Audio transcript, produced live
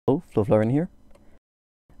Hello, Floflorian here.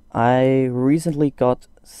 I recently got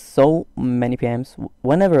so many PMs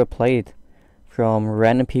whenever I played from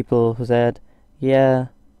random people who said, yeah,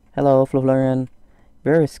 hello Floflorian,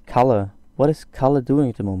 where is Kalle? What is Kalle doing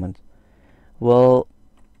at the moment? Well,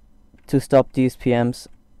 to stop these PMs,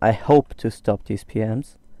 I hope to stop these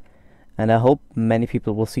PMs, and I hope many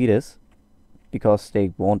people will see this, because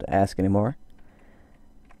they won't ask anymore.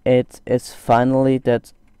 It's finally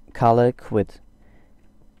that Kalle quit.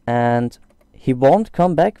 And he won't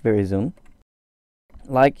come back very soon.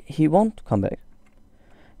 Like, he won't come back.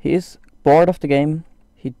 He is bored of the game.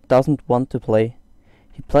 He doesn't want to play.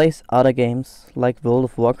 He plays other games like World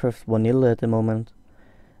of Warcraft Vanilla at the moment.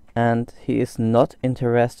 And he is not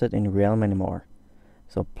interested in Realm anymore.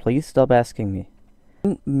 So please stop asking me.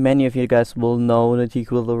 Many of you guys will know that he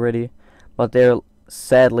quit already, but there are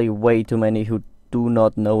sadly way too many who do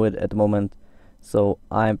not know it at the moment. So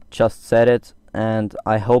I just said it, and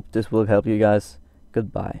I hope this will help you guys.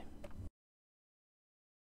 Goodbye.